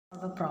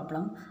A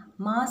problem.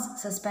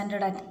 Mass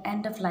suspended at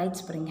end of light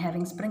spring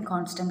having spring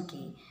constant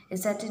k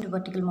is set into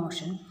vertical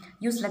motion.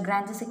 Use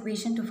Lagrange's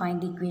equation to find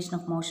the equation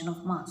of motion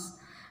of mass.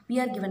 We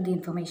are given the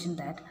information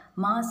that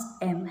mass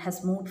m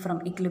has moved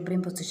from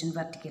equilibrium position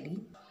vertically,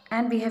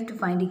 and we have to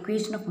find the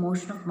equation of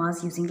motion of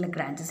mass using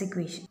Lagrange's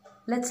equation.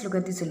 Let's look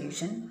at the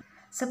solution.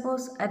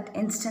 Suppose at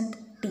instant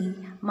t,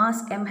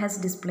 mass m has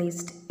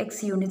displaced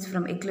x units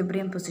from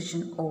equilibrium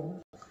position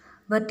O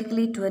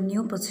vertically to a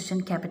new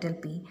position capital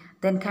P,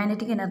 then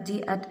kinetic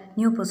energy at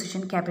new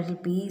position capital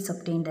P is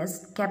obtained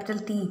as capital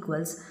T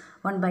equals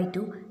 1 by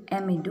 2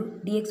 m into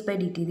dx by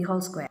dt the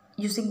whole square.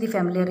 Using the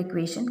familiar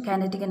equation,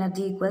 kinetic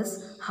energy equals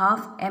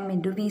half m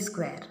into v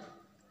square,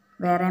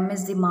 where m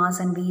is the mass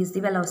and v is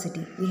the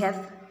velocity. We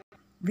have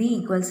v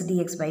equals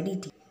dx by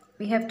dt.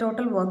 We have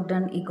total work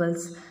done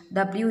equals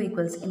w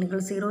equals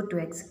integral 0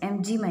 to x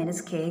mg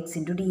minus kx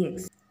into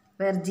dx,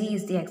 where g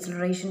is the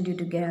acceleration due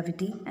to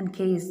gravity and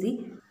k is the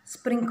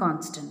spring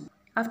constant.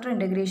 After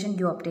integration,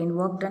 you obtain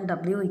work done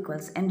w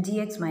equals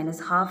mgx minus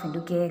half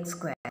into kx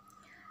square.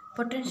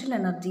 Potential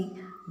energy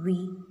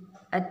V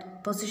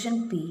at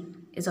position P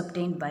is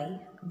obtained by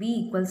V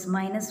equals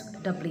minus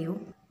W.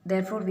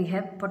 Therefore, we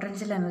have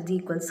potential energy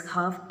equals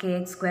half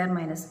kx square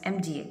minus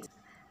mgx.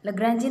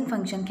 Lagrangian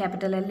function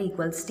capital L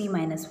equals T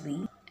minus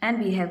V, and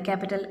we have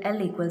capital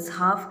L equals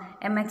half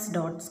mx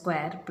dot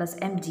square plus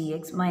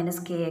mgx minus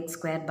kx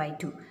square by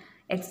 2.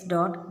 X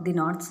dot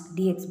denotes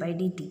dx by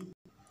dt.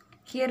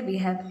 Here we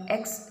have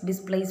x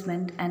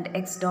displacement and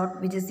x dot,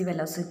 which is the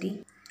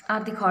velocity,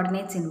 are the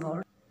coordinates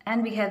involved,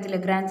 and we have the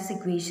Lagrange's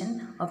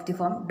equation of the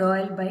form dou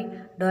L by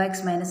dou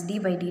x minus d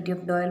by dt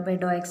of dou L by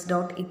dou x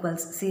dot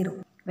equals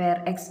 0,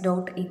 where x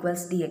dot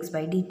equals dx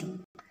by dt.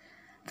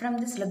 From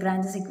this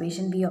Lagrange's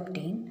equation we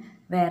obtain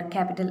where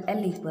capital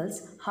L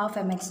equals half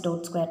mx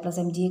dot square plus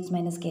mgx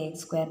minus kx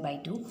square by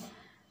 2,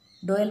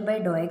 dou L by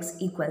dou x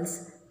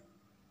equals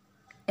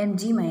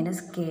mg minus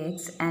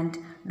kx, and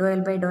dou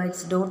L by dou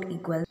x dot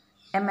equals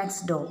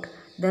mx dot.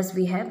 Thus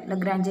we have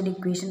Lagrangian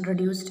equation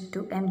reduced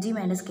to mg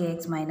minus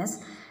kx minus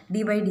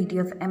d by dt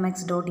of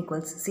mx dot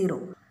equals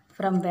 0,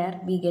 from where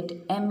we get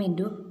m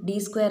into d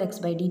square x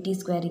by dt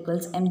square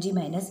equals mg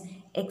minus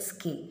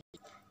xk.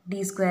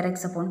 d square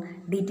x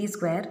upon dt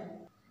square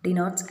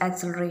denotes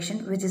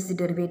acceleration, which is the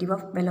derivative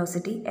of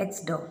velocity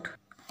x dot,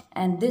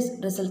 and this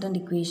resultant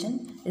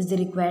equation is the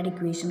required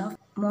equation of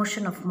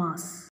motion of mass.